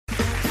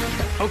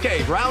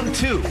Okay, round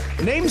 2.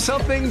 Name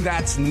something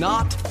that's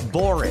not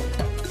boring.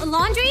 A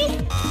laundry?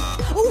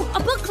 Ooh, a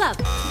book club.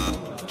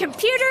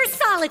 Computer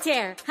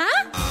solitaire,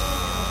 huh?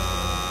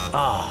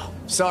 Ah,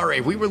 oh, sorry.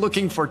 We were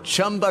looking for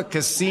Chumba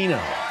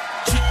Casino.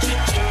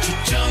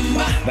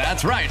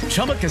 That's right.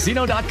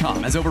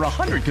 ChumbaCasino.com has over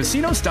 100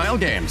 casino-style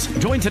games.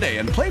 Join today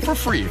and play for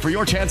free for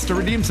your chance to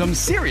redeem some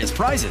serious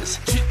prizes.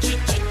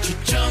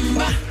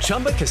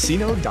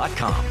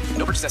 ChumbaCasino.com.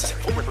 No purchase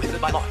necessary. Void where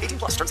prohibited by law. 18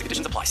 plus. Terms and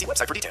conditions apply. See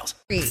website for details.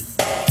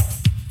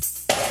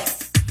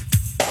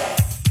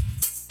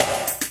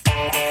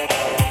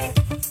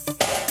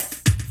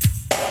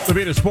 We'll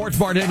be at a Sports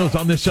Bar Daniels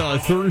on this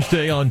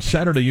Thursday. On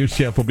Saturday,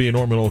 UCF will be in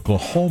Norman,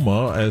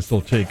 Oklahoma, as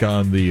they'll take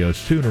on the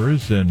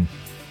Sooners. And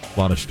a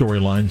lot of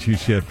storylines.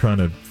 UCF trying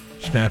to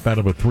snap out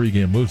of a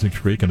 3-game losing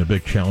streak and a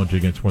big challenge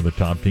against one of the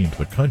top teams in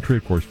the country.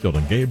 Of course,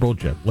 Dylan Gabriel,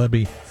 Jeff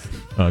Levy.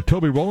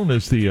 Toby Rowland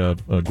is the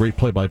great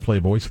play-by-play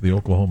voice of the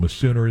Oklahoma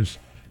Sooners,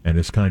 and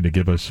is kind to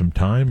give us some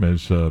time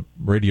as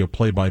radio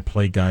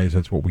play-by-play guys.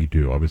 That's what we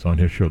do. I was on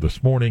his show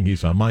this morning.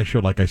 He's on my show.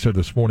 Like I said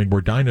this morning,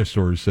 we're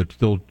dinosaurs that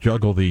still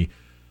juggle the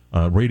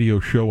radio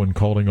show and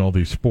calling all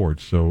these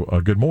sports. So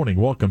good morning.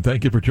 Welcome.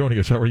 Thank you for joining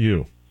us. How are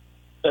you?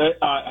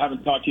 I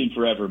haven't talked to you in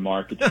forever,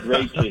 Mark. It's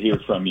great to hear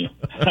from you.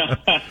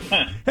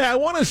 Hey, I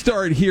want to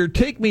start here.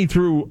 Take me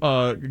through,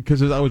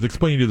 because as I was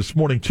explaining to you this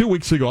morning, 2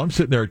 weeks ago, I'm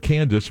sitting there at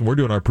Kansas, and we're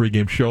doing our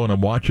pregame show, and I'm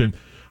watching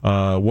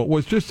what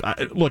was just,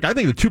 look, I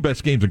think the two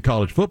best games in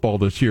college football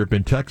this year have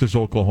been Texas,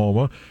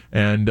 Oklahoma,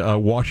 and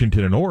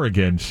Washington and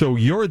Oregon. So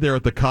you're there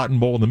at the Cotton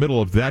Bowl in the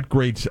middle of that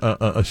great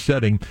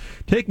setting.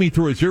 Take me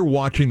through as you're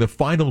watching the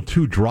final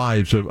 2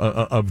 drives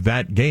of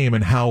that game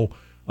and how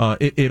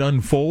it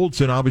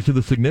unfolds, and obviously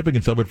the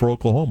significance of it for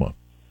Oklahoma.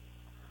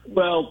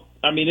 Well,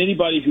 I mean,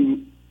 anybody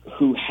who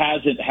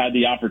hasn't had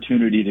the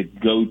opportunity to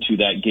go to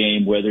that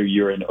game, whether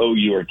you're an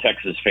OU or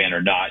Texas fan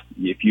or not,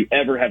 if you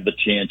ever have the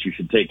chance, you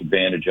should take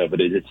advantage of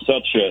it. It's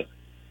such a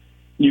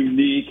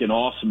unique and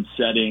awesome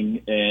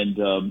setting,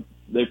 and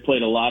they've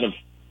played a lot of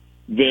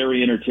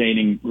very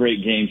entertaining,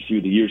 great games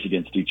through the years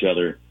against each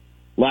other.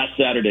 Last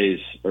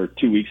Saturday's, or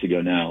 2 weeks ago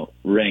now,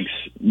 ranks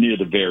near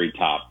the very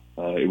top.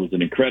 It was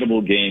an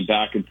incredible game,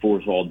 back and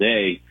forth all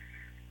day.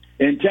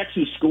 And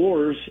Texas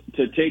scores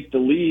to take the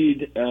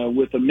lead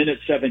with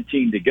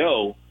 1:17 to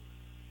go.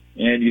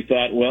 And you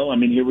thought, well, I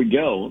mean, here we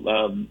go.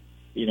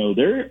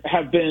 There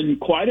have been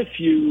quite a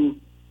few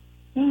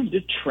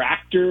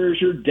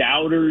detractors or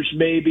doubters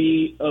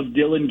maybe of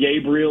Dylan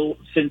Gabriel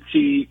since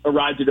he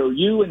arrived at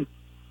OU. And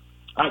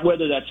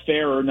whether that's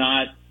fair or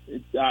not,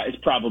 it's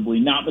probably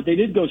not. But they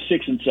did go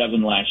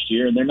 6-7 last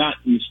year, and they're not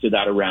used to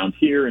that around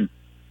here. And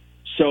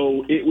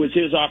so it was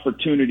his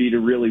opportunity to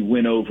really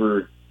win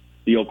over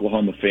the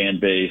Oklahoma fan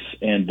base,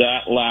 and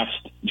that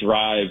last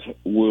drive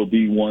will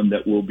be one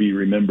that will be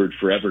remembered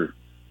forever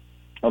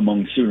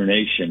among Sooner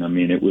Nation. I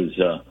mean, it was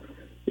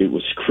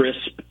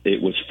crisp.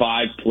 It was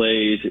 5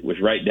 plays. It was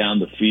right down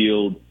the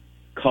field.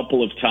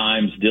 Couple of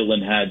times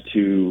Dylan had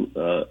to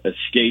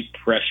escape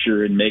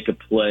pressure and make a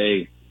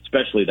play,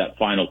 especially that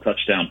final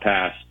touchdown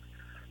pass.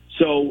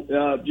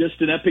 So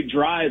just an epic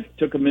drive.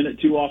 Took a minute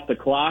 2 off the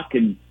clock,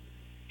 and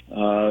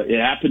it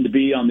happened to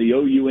be on the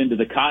OU end of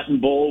the Cotton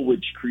Bowl,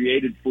 which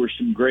created for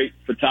some great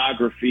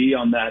photography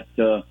on that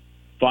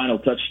final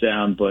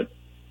touchdown, but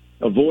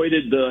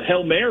avoided the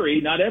Hail Mary.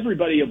 Not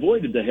everybody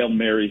avoided the Hail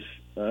Marys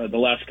the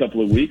last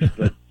couple of weeks,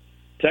 but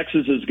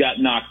Texas has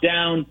got knocked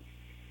down,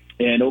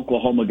 and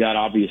Oklahoma got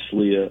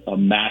obviously a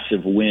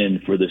massive win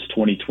for this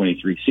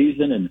 2023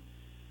 season. And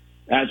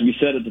as we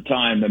said at the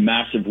time, a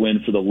massive win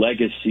for the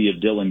legacy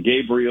of Dylan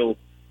Gabriel.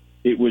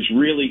 It was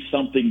really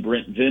something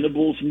Brent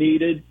Venables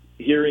needed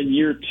here in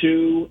year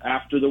 2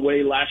 after the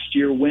way last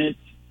year went.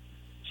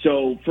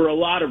 So for a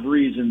lot of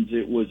reasons,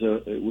 it was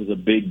a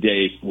big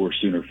day for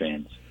Sooner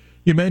fans.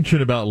 You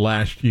mentioned about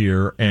last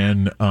year,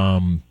 and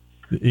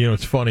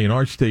it's funny, in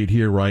our state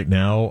here right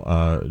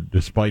now,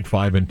 despite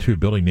 5-2,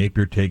 Billy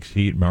Napier takes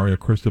heat, Mario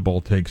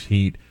Cristobal takes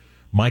heat,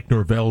 Mike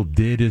Norvell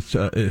did his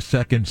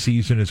second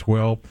season as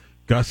well.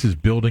 Gus is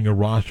building a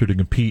roster to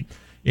compete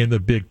in the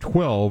Big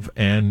 12,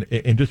 and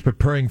just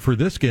preparing for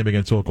this game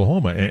against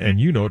Oklahoma, and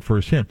you know it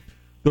firsthand.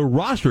 The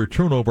roster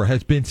turnover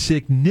has been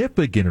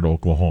significant at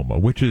Oklahoma,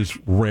 which is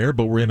rare,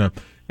 but we're in a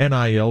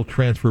NIL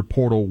transfer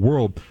portal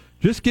world.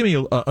 Just give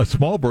me a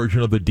small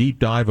version of the deep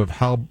dive of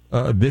how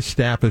this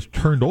staff has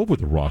turned over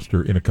the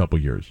roster in a couple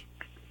years.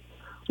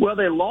 Well,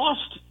 they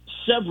lost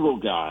several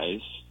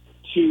guys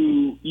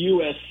to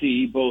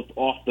USC, both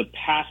off the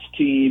pass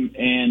team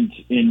and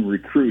in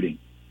recruiting.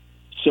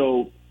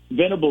 So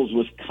Venables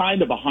was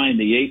kind of behind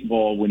the 8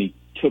 ball when he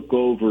took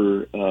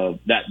over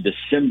that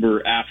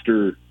December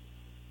after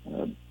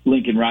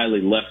Lincoln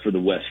Riley left for the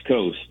West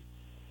Coast.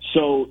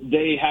 So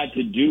they had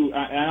to do,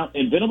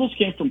 and Venables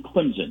came from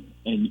Clemson,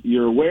 and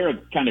you're aware of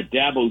kind of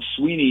Dabo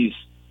Sweeney's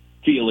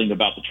feeling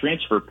about the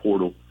transfer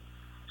portal.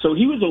 So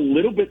he was a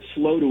little bit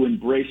slow to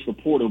embrace the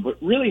portal, but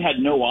really had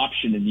no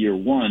option in year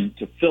 1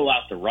 to fill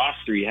out the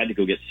roster. He had to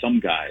go get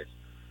some guys.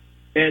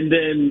 And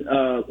then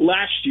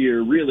last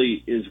year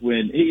really is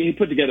when he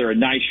put together a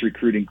nice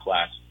recruiting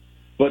class.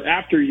 But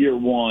after year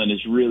one is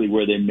really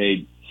where they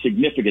made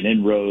significant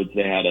inroads.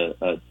 They had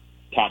a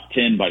top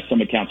 10, by some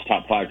accounts,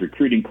 top 5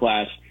 recruiting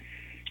class,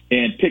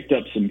 and picked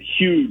up some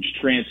huge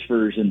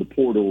transfers in the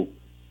portal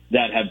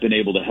that have been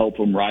able to help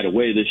them right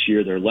away this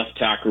year. Their left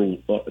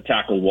tackle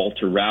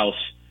Walter Rouse,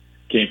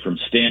 came from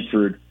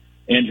Stanford.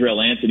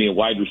 Andrell Anthony, a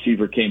wide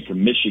receiver, came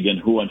from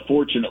Michigan, who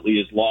unfortunately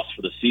is lost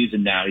for the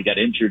season now. He got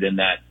injured in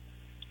that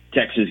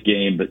Texas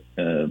game, but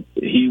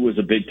he was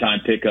a big-time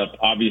pickup.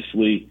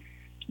 Obviously,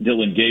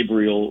 Dylan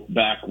Gabriel,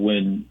 back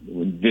when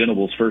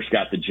Venables first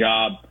got the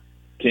job,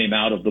 came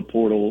out of the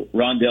portal.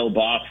 Rondell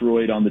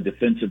Bothroyd on the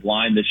defensive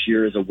line this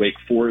year is a Wake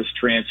Forest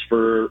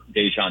transfer.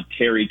 Dejon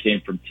Terry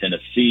came from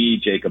Tennessee.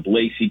 Jacob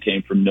Lacey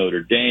came from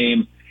Notre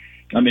Dame.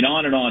 I mean,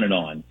 on and on and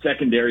on.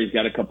 Secondary's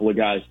got a couple of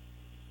guys.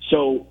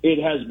 So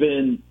it has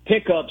been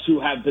pickups who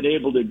have been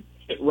able to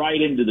get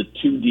right into the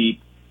two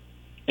deep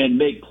and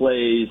make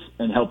plays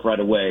and help right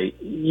away.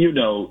 You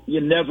know,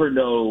 you never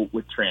know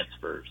with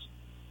transfers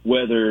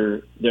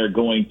whether they're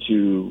going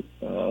to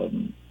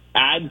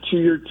add to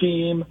your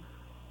team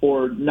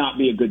or not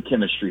be a good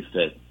chemistry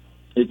fit.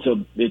 It's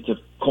a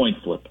coin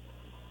flip.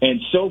 And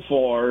so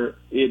far,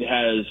 it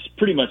has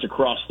pretty much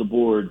across the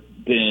board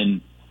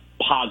been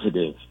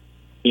positive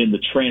in the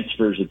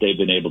transfers that they've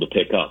been able to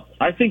pick up.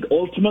 I think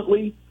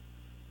ultimately,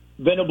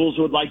 Venables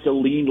would like to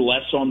lean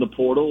less on the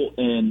portal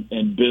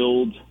and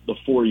build the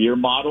 4-year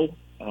model.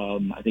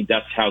 I think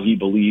that's how he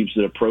believes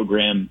that a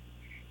program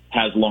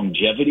has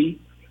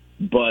longevity.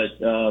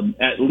 But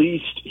at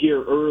least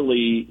here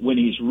early, when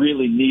he's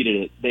really needed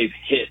it, they've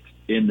hit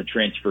in the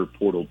transfer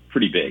portal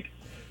pretty big.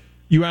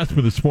 You asked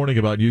me this morning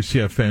about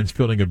UCF fans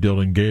feeling of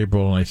Dylan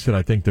Gabriel, and I said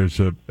I think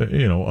there's a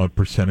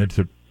percentage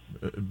of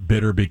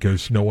bitter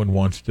because no one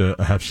wants to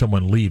have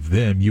someone leave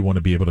them. You want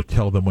to be able to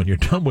tell them when you're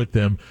done with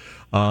them.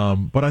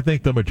 But I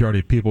think the majority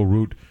of people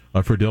root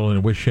for Dylan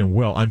and wish him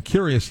well. I'm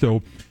curious,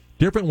 though,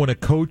 different when a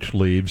coach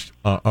leaves,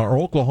 are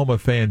Oklahoma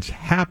fans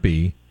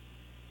happy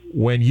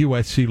when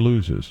USC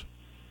loses?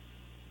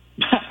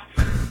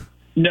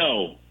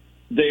 No,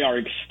 they are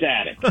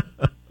ecstatic.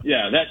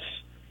 Yeah, that's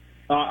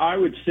I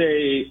would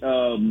say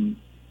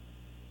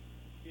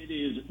it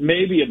is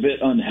maybe a bit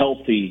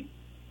unhealthy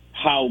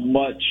how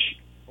much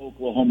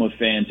Oklahoma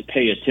fans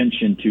pay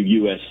attention to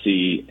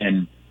USC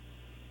and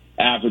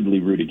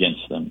avidly root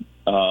against them.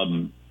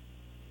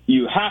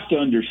 You have to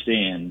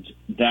understand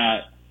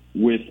that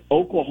with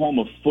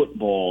Oklahoma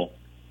football,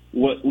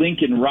 what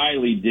Lincoln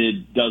Riley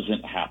did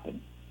doesn't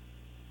happen.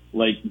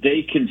 Like,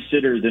 they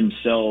consider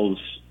themselves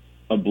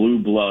a blue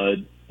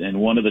blood and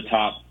one of the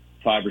top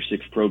 5 or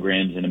 6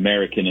 programs in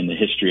American in the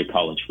history of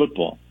college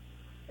football.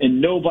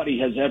 And nobody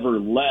has ever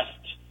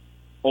left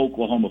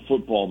Oklahoma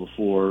football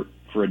before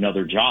for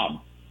another job.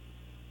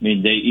 I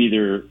mean, they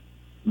either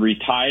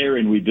retire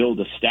and we build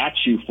a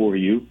statue for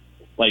you,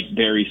 like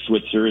Barry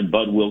Switzer and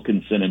Bud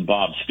Wilkinson and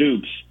Bob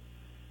Stoops,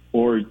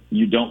 or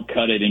you don't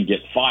cut it and get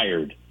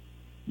fired.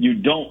 You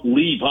don't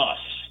leave us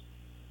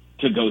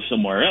to go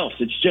somewhere else.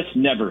 It's just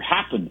never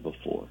happened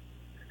before.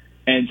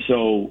 And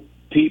so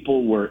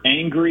people were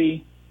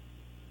angry,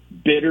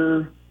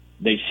 bitter.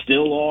 They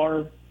still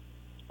are.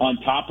 On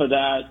top of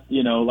that,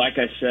 you know, like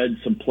I said,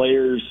 some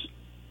players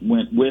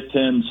went with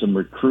him, some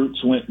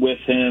recruits went with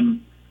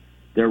him.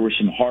 There were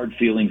some hard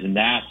feelings in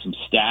that. Some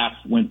staff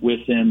went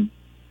with him.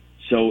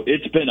 So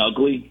it's been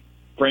ugly,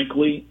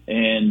 frankly,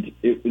 and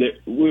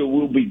it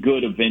will be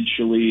good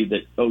eventually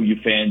that OU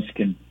fans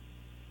can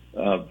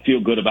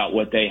feel good about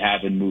what they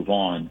have and move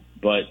on.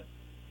 But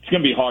it's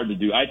going to be hard to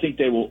do. I think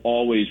they will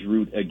always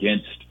root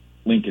against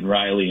Lincoln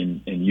Riley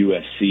and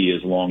USC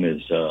as long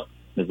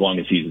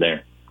as he's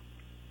there.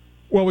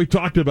 Well, we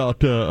talked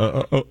about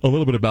a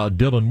little bit about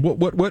Dylan.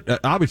 What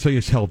obviously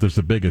his health is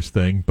the biggest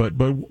thing, but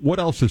what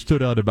else has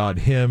stood out about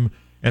him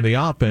and the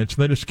offense?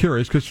 And then just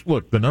curious, because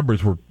look, the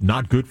numbers were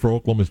not good for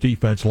Oklahoma's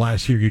defense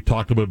last year. You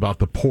talked a bit about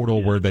the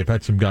portal where they've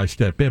had some guys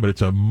step in, but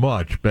it's a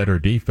much better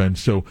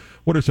defense. So,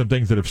 what are some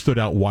things that have stood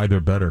out? Why they're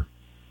better?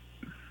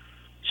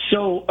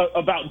 So,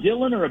 about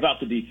Dylan or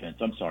about the defense?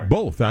 I'm sorry.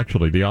 Both,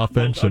 actually, the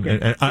offense okay.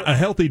 and a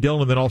healthy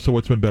Dylan, and then also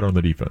what's been better on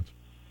the defense.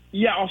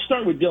 Yeah, I'll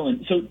start with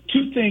Dylan. So,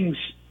 2 things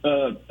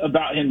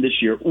about him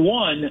this year.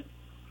 One,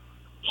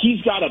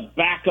 he's got a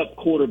backup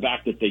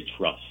quarterback that they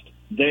trust.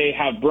 They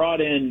have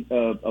brought in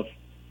the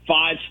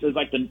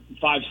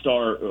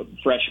 5-star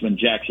freshman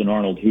Jackson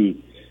Arnold, who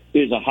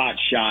is a hot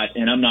shot,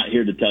 and I'm not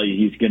here to tell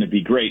you he's going to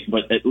be great,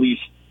 but at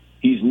least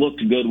he's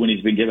looked good when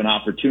he's been given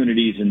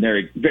opportunities, and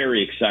they're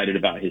very excited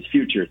about his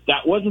future.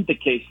 That wasn't the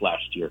case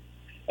last year.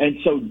 And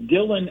so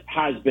Dylan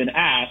has been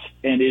asked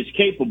and is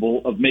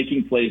capable of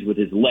making plays with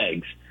his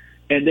legs.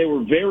 And they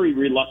were very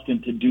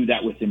reluctant to do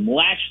that with him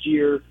last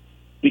year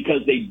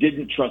because they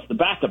didn't trust the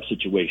backup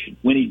situation.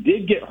 When he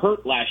did get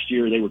hurt last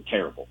year, they were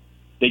terrible.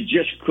 They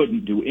just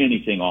couldn't do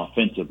anything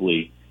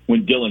offensively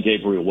when Dylan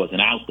Gabriel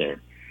wasn't out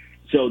there.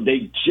 So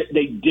they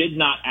did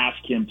not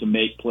ask him to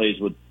make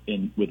plays with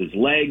his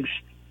legs.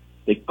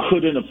 They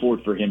couldn't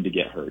afford for him to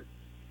get hurt.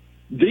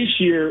 This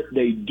year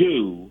they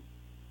do,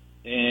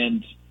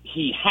 and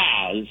he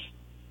has,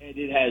 and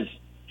it has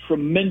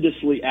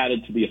tremendously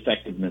added to the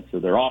effectiveness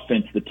of their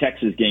offense. The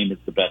Texas game is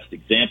the best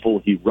example.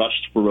 He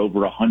rushed for over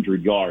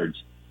 100 yards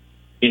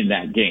in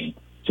that game.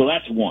 So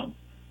that's one.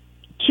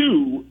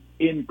 Two,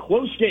 in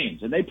close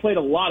games, and they played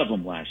a lot of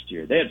them last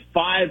year, they had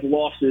 5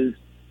 losses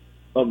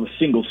of a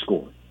single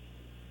score.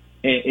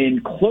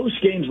 In close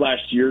games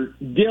last year,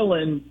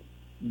 Dillon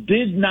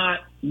did not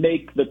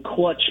make the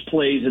clutch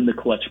plays in the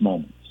clutch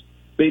moments.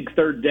 Big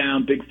third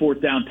down, big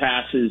fourth down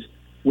passes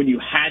when you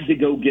had to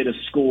go get a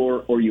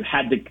score or you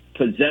had to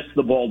possess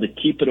the ball to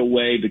keep it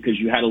away because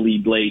you had a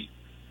lead late.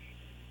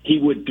 He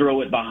would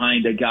throw it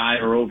behind a guy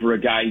or over a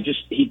guy.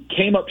 He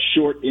came up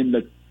short in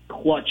the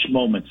clutch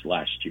moments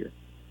last year.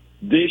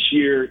 This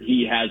year,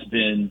 he has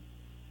been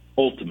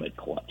ultimate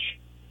clutch.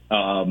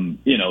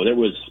 There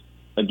was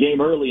a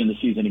game early in the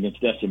season against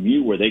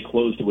SMU where they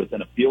closed it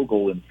within a field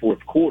goal in the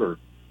fourth quarter,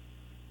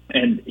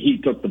 and he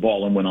took the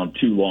ball and went on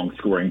 2 long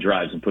scoring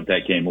drives and put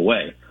that game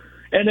away.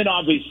 And then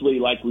obviously,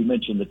 like we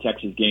mentioned, the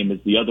Texas game is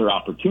the other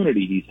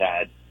opportunity he's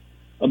had.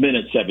 A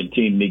minute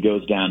 17, and he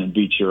goes down and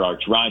beats your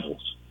arch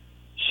rivals.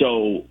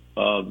 So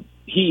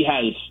he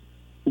has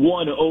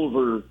won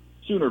over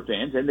Sooner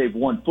fans, and they've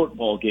won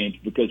football games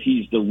because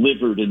he's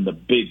delivered in the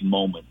big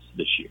moments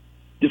this year.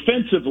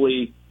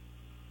 Defensively,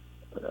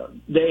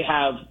 they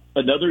have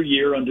another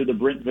year under the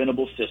Brent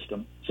Venable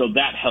system, so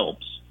that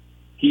helps.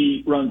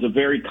 He runs a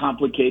very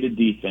complicated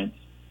defense.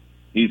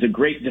 He's a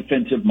great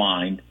defensive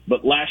mind,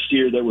 but last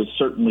year there was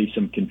certainly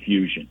some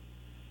confusion.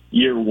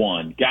 Year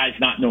one, guys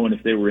not knowing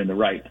if they were in the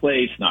right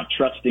place, not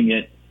trusting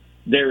it.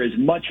 There is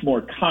much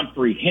more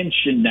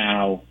comprehension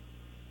now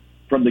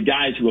from the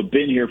guys who have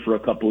been here for a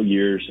couple of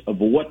years of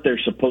what they're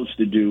supposed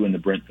to do in the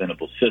Brent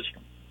Venable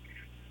system.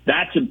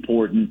 That's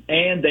important,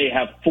 and they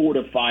have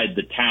fortified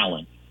the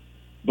talent,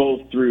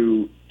 both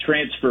through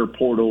transfer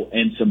portal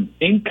and some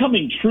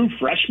incoming true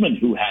freshmen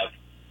who have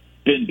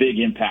been big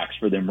impacts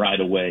for them right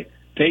away.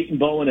 Peyton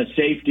Bowen, a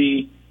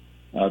safety,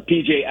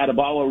 PJ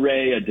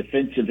Adebayo-Ray, a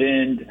defensive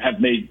end,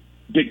 have made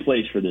big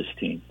plays for this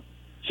team.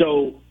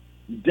 So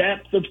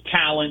depth of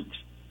talent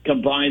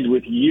combined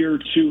with year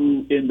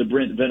 2 in the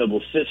Brent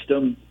Venable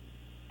system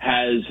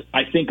has,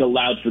 I think,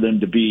 allowed for them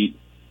to be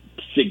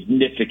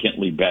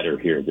significantly better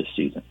here this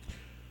season.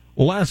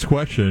 Well, last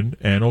question,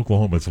 and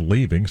Oklahoma's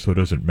leaving, so it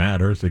doesn't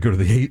matter as they go to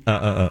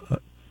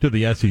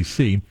the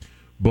SEC.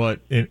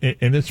 But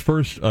in this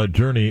first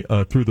journey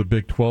through the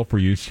Big 12 for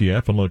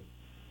UCF, and look,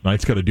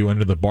 Knight's got to do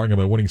end of the bargain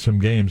by winning some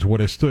games.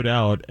 What has stood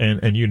out,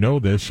 and you know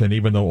this, and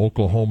even though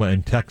Oklahoma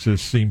and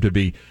Texas seem to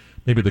be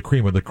maybe the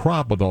cream of the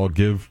crop, but I'll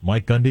give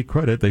Mike Gundy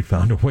credit, they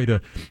found a way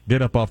to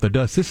get up off the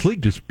dust. This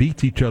league just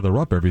beats each other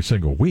up every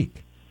single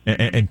week.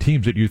 And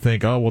teams that you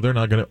think, oh, well, they're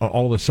not going to,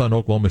 all of a sudden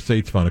Oklahoma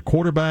State's found a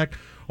quarterback.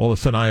 All of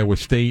a sudden Iowa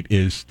State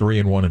is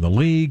 3-1 in the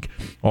league.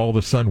 All of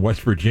a sudden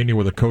West Virginia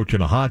with a coach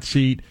in a hot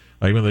seat.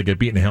 Even though they get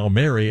beaten Hail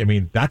Mary. I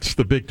mean, that's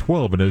the Big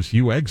 12. And as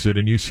you exit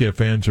and UCF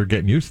fans are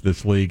getting used to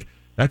this league,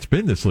 that's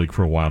been this league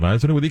for a while now,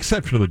 isn't it? With the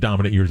exception of the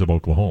dominant years of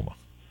Oklahoma.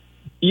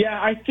 Yeah,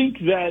 I think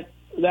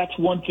that's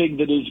one thing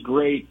that is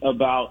great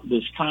about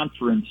this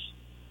conference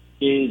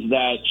is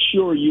that,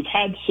 sure, you've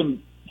had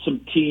some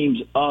teams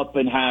up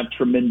and have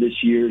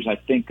tremendous years. I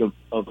think of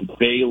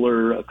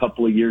Baylor a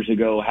couple of years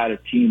ago, had a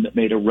team that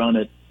made a run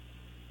at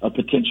a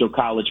potential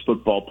college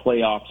football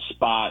playoff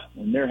spot,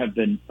 and there have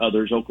been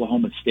others.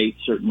 Oklahoma State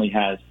certainly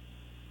has.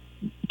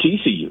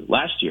 TCU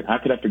last year, how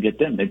could I forget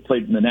them? They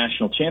played in the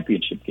national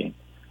championship game.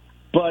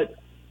 But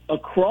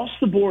across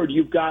the board,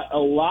 you've got a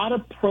lot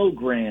of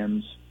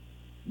programs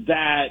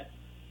that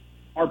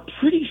are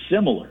pretty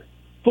similar,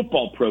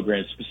 football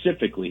programs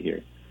specifically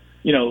here.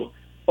 You know,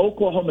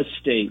 Oklahoma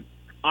State,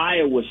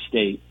 Iowa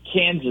State,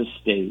 Kansas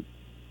State,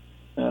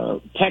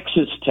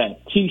 Texas Tech,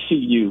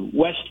 TCU,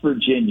 West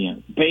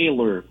Virginia,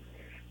 Baylor,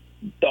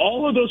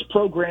 all of those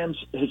programs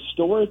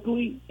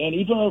historically, and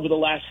even over the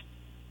last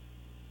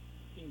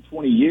 15,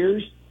 20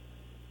 years,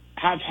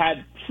 have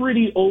had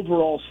pretty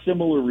overall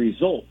similar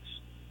results,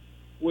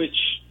 which,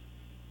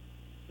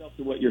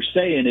 to what you're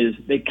saying, is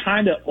they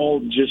kind of all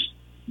just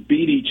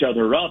beat each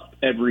other up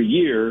every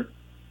year,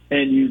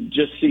 and you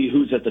just see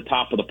who's at the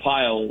top of the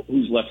pile,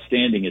 who's left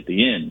standing at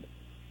the end.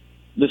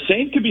 The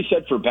same could be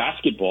said for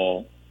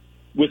basketball,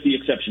 with the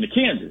exception of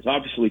Kansas.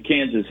 Obviously,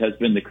 Kansas has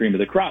been the cream of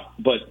the crop,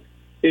 but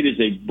it is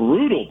a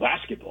brutal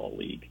basketball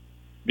league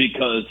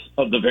because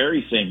of the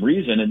very same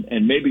reason,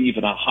 and maybe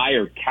even a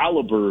higher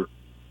caliber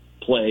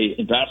play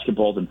in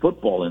basketball than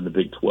football in the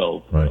Big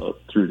 12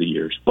 through the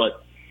years.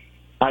 But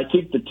I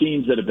think the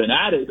teams that have been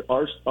added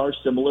are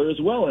similar as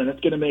well, and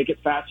it's going to make it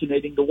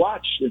fascinating to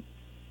watch.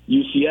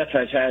 UCF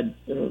has had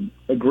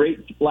a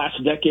great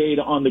last decade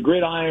on the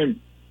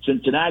gridiron.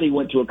 Cincinnati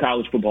went to a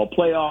college football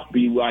playoff.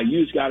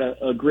 BYU's got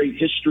a great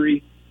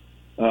history.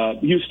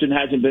 Houston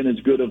hasn't been as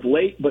good of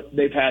late, but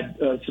they've had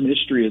some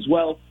history as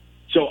well.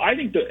 So I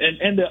think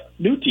and the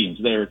new teams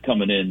that are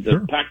coming in,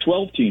 the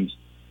Pac-12 teams.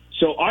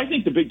 So I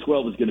think the Big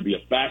 12 is going to be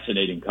a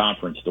fascinating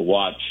conference to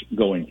watch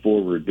going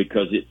forward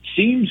because it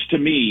seems to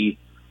me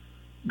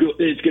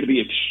it's going to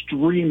be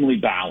extremely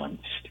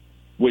balanced,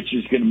 which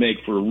is going to make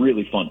for a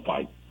really fun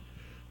fight.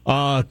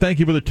 Thank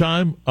you for the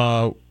time.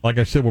 Like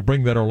I said, we'll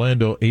bring that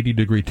Orlando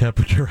 80-degree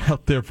temperature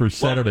out there for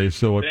Saturday,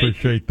 so I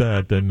appreciate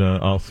that, and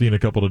I'll see you in a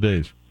couple of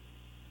days.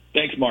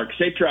 Thanks, Mark.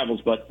 Safe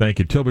travels, bud. Thank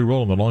you. Toby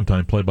Rowland, the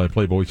longtime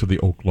play-by-play voice of the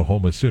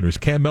Oklahoma Sooners.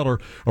 Cam Miller,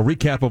 a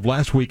recap of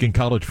last week in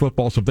college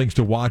football, some things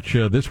to watch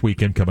this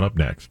weekend coming up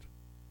next.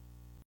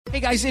 Hey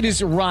guys, it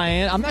is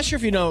Ryan. I'm not sure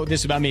if you know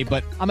this about me,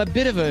 but I'm a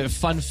bit of a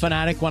fun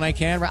fanatic when I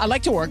can. I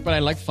like to work, but I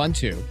like fun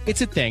too.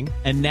 It's a thing.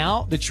 And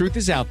now the truth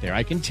is out there.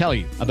 I can tell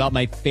you about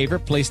my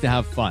favorite place to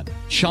have fun.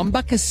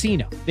 Chumba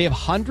Casino. They have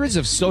hundreds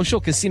of social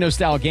casino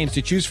style games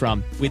to choose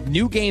from with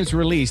new games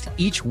released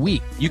each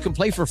week. You can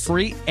play for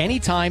free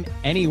anytime,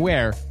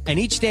 anywhere. And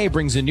each day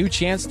brings a new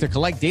chance to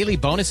collect daily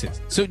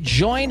bonuses. So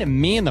join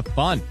me in the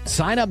fun.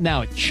 Sign up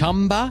now at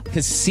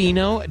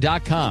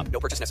ChumbaCasino.com. No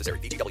purchase necessary.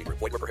 VGW.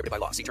 Void where prohibited by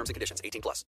law. See terms and conditions. 18+.